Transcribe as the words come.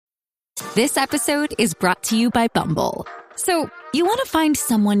This episode is brought to you by Bumble. So, you want to find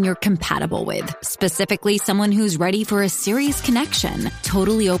someone you're compatible with, specifically someone who's ready for a serious connection,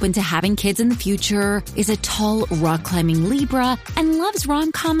 totally open to having kids in the future, is a tall, rock-climbing Libra, and loves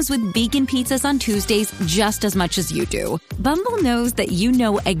rom-coms with vegan pizzas on Tuesdays just as much as you do. Bumble knows that you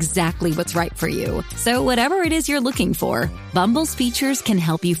know exactly what's right for you. So whatever it is you're looking for, Bumble's features can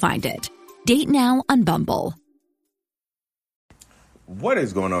help you find it. Date now on Bumble. What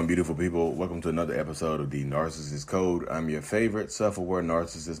is going on, beautiful people? Welcome to another episode of the Narcissist Code. I'm your favorite self-aware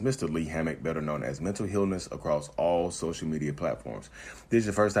narcissist, Mr. Lee Hammock, better known as Mental Healness, across all social media platforms. If this is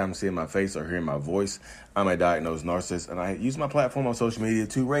your first time seeing my face or hearing my voice, I'm a diagnosed narcissist, and I use my platform on social media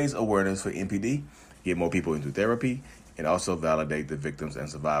to raise awareness for NPD, get more people into therapy, and also validate the victims and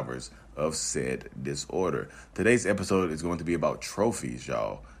survivors of said disorder. Today's episode is going to be about trophies,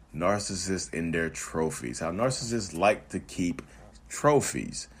 y'all. Narcissists and their trophies. How narcissists like to keep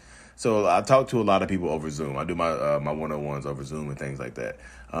trophies. So I talk to a lot of people over Zoom. I do my my one-on-ones over Zoom and things like that.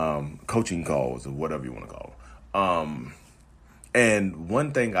 Coaching calls or whatever you want to call them. And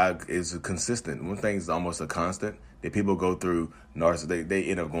one thing is consistent. One thing is almost a constant that people go through narcissists. They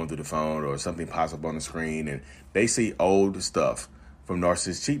end up going through the phone or something pops up on the screen and they see old stuff from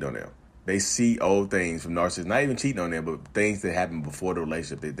narcissists cheating on them. They see old things from narcissists, not even cheating on them, but things that happened before the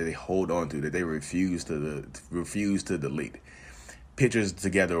relationship that they hold on to, that they refuse to delete. Pictures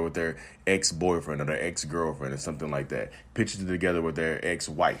together with their ex-boyfriend or their ex-girlfriend or something like that. Pictures together with their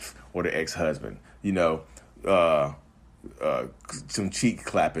ex-wife or their ex-husband. You know, some cheek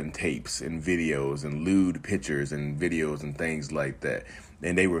clapping tapes and videos and lewd pictures and videos and things like that.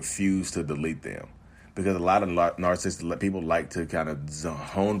 And they refuse to delete them. Because a lot of narcissistic people like to kind of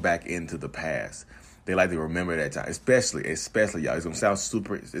hone back into the past. They like to remember that time, especially y'all. It's gonna sound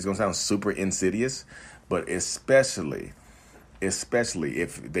super insidious, but especially if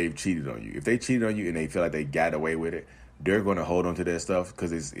they've cheated on you. If they cheated on you and they feel like they got away with it, they're going to hold on to that stuff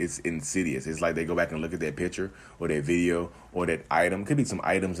because it's insidious. It's like they go back and look at that picture or that video or that item. It could be some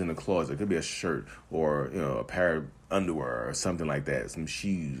items in the closet. It could be a shirt or a pair of underwear or something like that, some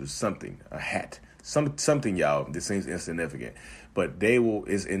shoes or something, a hat, something, y'all, that seems insignificant. But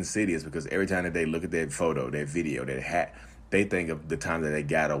it's insidious because every time that they look at that photo, that video, that hat, they think of the time that they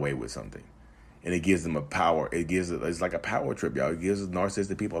got away with something. And it gives them a power. It's like a power trip, y'all. It gives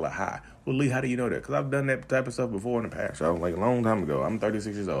narcissistic people a high. Well, Lee, how do you know that? Because I've done that type of stuff before in the past, y'all. Like a long time ago. I'm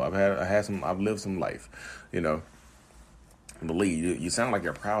 36 years old. I've lived some life, But Lee, you sound like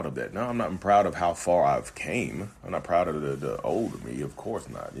you're proud of that. No, I'm not. I'm proud of how far I've came. I'm not proud of the old me. Of course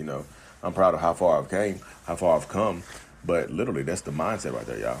not. I'm proud of how far I've come. But literally, that's the mindset right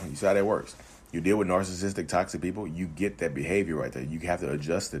there, y'all. You see how that works. You deal with narcissistic, toxic people, you get that behavior right there. You have to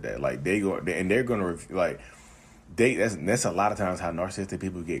adjust to that. Like that's a lot of times how narcissistic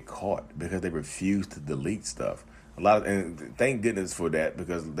people get caught because they refuse to delete stuff. And thank goodness for that,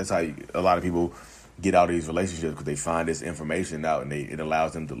 because that's how a lot of people get out of these relationships, because they find this information out and it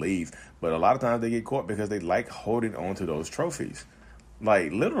allows them to leave. But a lot of times they get caught because they like holding on to those trophies.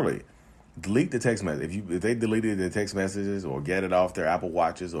 Like literally. Delete the text message. If they deleted their text messages or get it off their Apple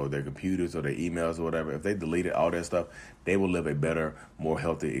Watches or their computers or their emails or whatever, if they deleted all that stuff, they will live a better, more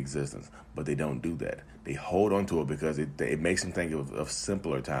healthy existence. But they don't do that. They hold on to it because it makes them think of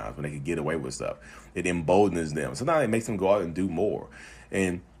simpler times when they could get away with stuff. It emboldens them. Sometimes it makes them go out and do more.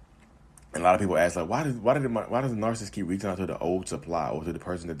 And a lot of people ask, like, why does the narcissist keep reaching out to the old supply or to the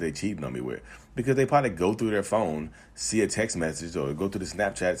person that they cheated on me with? Because they probably go through their phone, see a text message, or go to the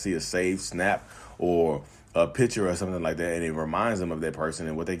Snapchat, see a saved snap or a picture or something like that, and it reminds them of that person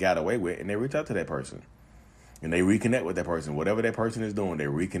and what they got away with, and they reach out to that person. And they reconnect with that person. Whatever that person is doing, they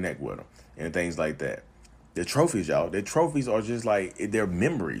reconnect with them and things like that. The trophies, y'all, the trophies are just like, they're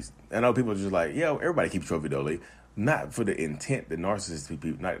memories. I know people are just like, everybody keeps trophy though, Lee. Not for the intent. The narcissist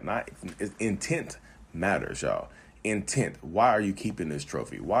people, not intent matters, y'all. Intent. Why are you keeping this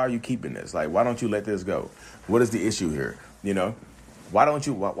trophy? Why are you keeping this? Like, why don't you let this go? What is the issue here? Why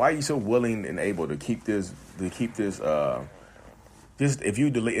are you so willing and able to keep this? Just if you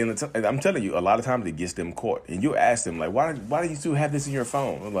delete, and I'm telling you, a lot of times it gets them caught. And you ask them, like, why do you still have this in your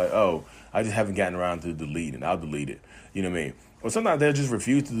phone? I'm like, oh, I just haven't gotten around to deleting. I'll delete it. You know what I mean? Well, sometimes they'll just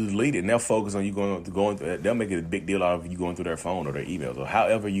refuse to delete it, and they'll focus on you going. They'll make a big deal out of you going through their phone or their emails or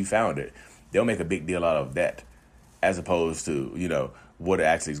however you found it. They'll make a big deal out of that, as opposed to what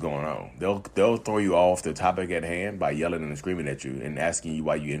actually is going on. They'll throw you off the topic at hand by yelling and screaming at you and asking you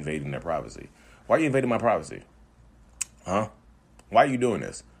why you invading their privacy. Why are you invading my privacy? Huh? Why are you doing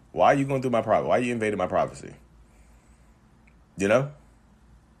this? Why are you going through my privacy? Why are you invading my privacy?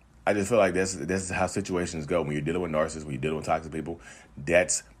 I just feel like that's how situations go when you're dealing with narcissists, when you're dealing with toxic people.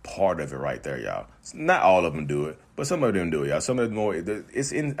 That's part of it right there, y'all. Not all of them do it, but some of them do it, y'all. Some of them more.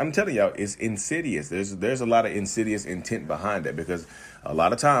 I'm telling y'all, it's insidious. There's a lot of insidious intent behind it, because a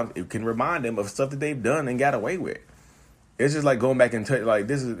lot of times it can remind them of stuff that they've done and got away with. It's just like going back and like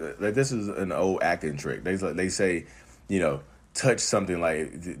this is an old acting trick. They say, touch something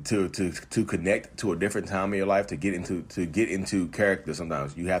like to connect to a different time in your life, to get into character.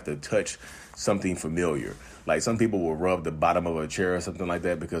 Sometimes you have to touch something familiar. Like some people will rub the bottom of a chair or something like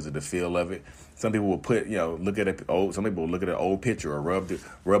that because of the feel of it. Some people will put look at some people will look at an old picture or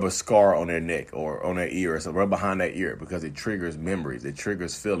rub a scar on their neck or on their ear, or something, rub behind that ear, because it triggers memories, it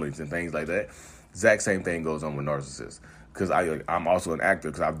triggers feelings and things like that. Exact same thing goes on with narcissists. Because I'm also an actor,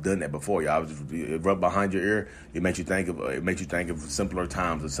 because I've done that before. I was just rub behind your ear. It makes you think of simpler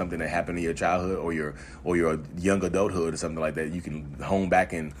times, or something that happened in your childhood or your young adulthood or something like that. You can hone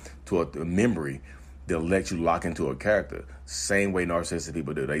back into a memory that'll let you lock into a character. Same way narcissistic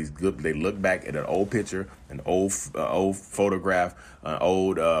people do. They look back at an old picture, an old photograph, an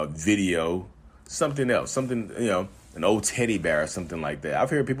old video, something else, an old teddy bear or something like that. I've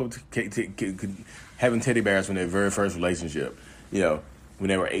heard people having teddy bears from their very first relationship, when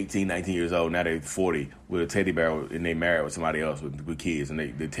they were 18, 19 years old. Now they're 40 with a teddy bear, and they married with somebody else with kids,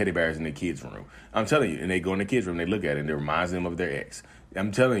 and the teddy bear's in their kids' room. I'm telling you, and they go in the kids' room, they look at it, and it reminds them of their ex.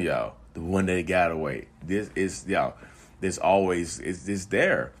 I'm telling y'all, the one that got away. This is, it's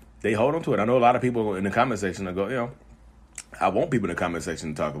there. They hold on to it. I know a lot of people in the comment section that go, I want people in the comment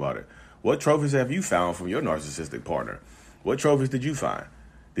section to talk about it. What trophies have you found from your narcissistic partner? What trophies did you find?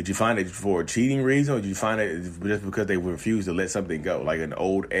 Did you find it for a cheating reason, or did you find it just because they refused to let something go, like an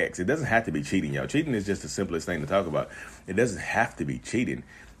old ex? It doesn't have to be cheating, y'all. Cheating is just the simplest thing to talk about. It doesn't have to be cheating.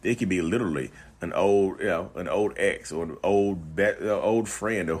 It could be literally an old ex or an old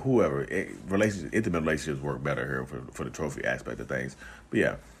friend or whoever. Intimate relationships work better here for the trophy aspect of things. But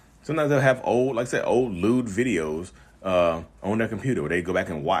yeah, sometimes they'll have old lewd videos on their computer where they go back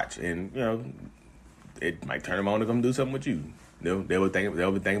and watch, and it might turn them on to come do something with you. They'll be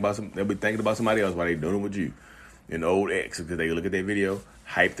thinking about somebody else while they're doing it with you. An old ex, because they look at their video,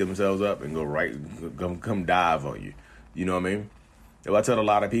 hype themselves up, and come dive on you. You know what I mean? So I tell a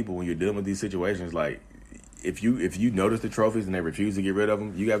lot of people, when you're dealing with these situations, like if you notice the trophies and they refuse to get rid of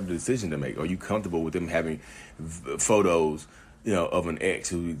them, you have a decision to make. Are you comfortable with them having photos, of an ex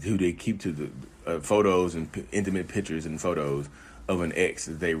who they keep to the photos and intimate pictures and photos of an ex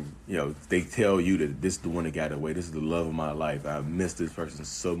that they tell you that this is the one that got away. This is the love of my life. I miss this person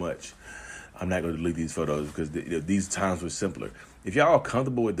so much. I'm not going to delete these photos because these times were simpler. If y'all are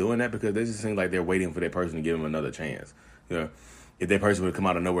comfortable with doing that, because they just seem like they're waiting for that person to give them another chance. If that person would come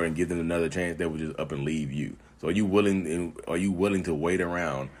out of nowhere and give them another chance, they would just up and leave you. So are you willing to wait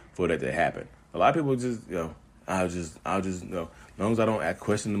around for that to happen? A lot of people just, I'll just, as long as I don't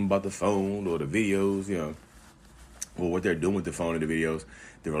question them about the phone or the videos, or what they're doing with the phone and the videos,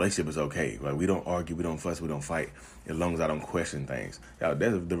 the relationship is okay. Like, we don't argue, we don't fuss, we don't fight, as long as I don't question things. Now,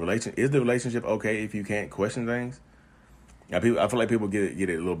 is the relationship okay if you can't question things? Now, I feel like people get it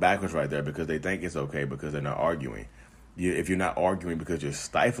a little backwards right there, because they think it's okay because they're not arguing. If you're not arguing because you're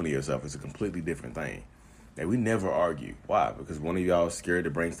stifling yourself, it's a completely different thing. Now, we never argue. Why? Because one of y'all is scared to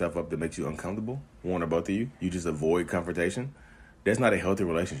bring stuff up that makes you uncomfortable. One or both of you. You just avoid confrontation. That's not a healthy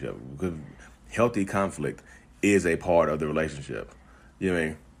relationship, because healthy conflict is a part of the relationship. You know what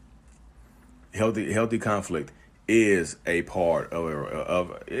I mean? Healthy conflict is a part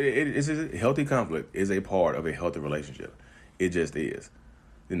healthy conflict is a part of a healthy relationship. It just is.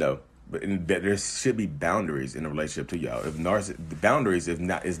 But there should be boundaries in a relationship to y'all. Boundaries is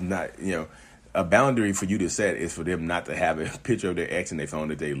not a boundary for you to set is for them not to have a picture of their ex in their phone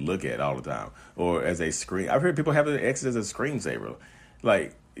that they look at all the time, or as a screen. I've heard people have their ex as a screensaver.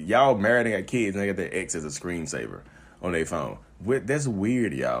 Like, y'all married and got kids and they got their ex as a screensaver on their phone. That's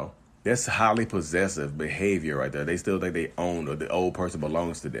weird, y'all. That's highly possessive behavior right there. They still think they own, or the old person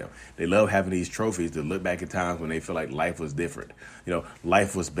belongs to them. They love having these trophies to look back at times when they feel like life was different.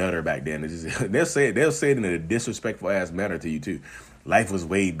 Life was better back then. They'll say it in a disrespectful ass manner to you too. Life was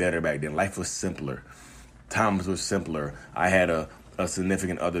way better back then. Life was simpler. Times were simpler. I had a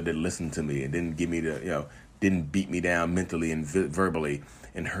significant other that listened to me and didn't give me didn't beat me down mentally and verbally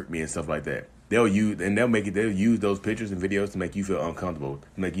and hurt me and stuff like that. They'll use those pictures and videos to make you feel uncomfortable,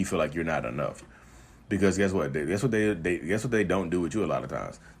 to make you feel like you're not enough. Because guess what? Guess what they don't do with you a lot of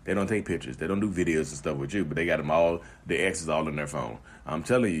times. They don't take pictures. They don't do videos and stuff with you, but they got them all, the exes all in their phone. I'm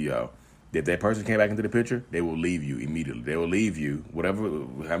telling you, y'all, if that person came back into the picture, they will leave you immediately. They will leave you,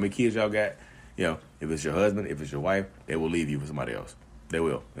 how many kids y'all got, if it's your husband, if it's your wife, they will leave you for somebody else. They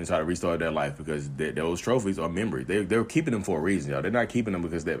will, and try to restart their life because those trophies are memories. They're keeping them for a reason, y'all. They're not keeping them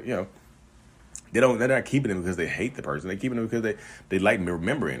because they're not keeping them because they hate the person. They're keeping them because they like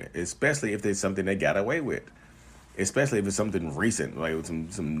remembering it, especially if there's something they got away with. Especially if it's something recent, like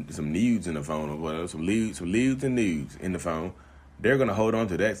some nudes in the phone or whatever, some nudes and nudes in the phone. They're gonna hold on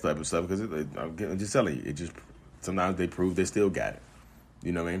to that type of stuff because I'm just telling you, it just sometimes they prove they still got it.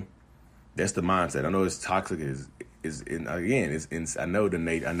 You know what I mean? That's the mindset. I know it's toxic. I know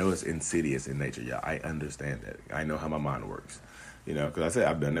it's insidious in nature, y'all. I understand that. I know how my mind works. You know, because I said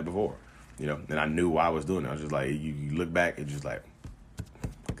I've done that before. You know, and I knew why I was doing it. I was just like, you look back and just like,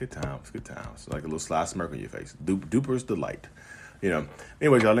 good times. Like a little sly smirk on your face. Duper's delight. You know.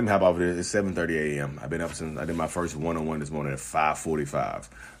 Anyways, y'all, let me hop off of this. It's 7:30 a.m. I've been up since I did my first one-on-one this morning at 5:45.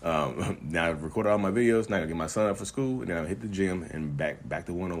 Now I've recorded all my videos. Now I get my son up for school, and then I'll hit the gym and back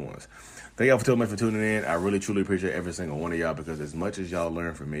to one-on-ones. Thank y'all so much for tuning in. I really, truly appreciate every single one of y'all because as much as y'all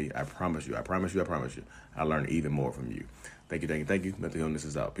learn from me, I promise you, I learn even more from you. Thank you. Mental Illness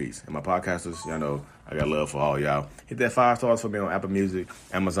is out. Peace. And my podcasters, y'all know I got love for all y'all. Hit that 5 stars for me on Apple Music,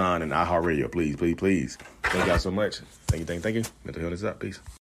 Amazon, and iHeartRadio. Please. Thank y'all so much. Thank you. Mental Illness is out. Peace.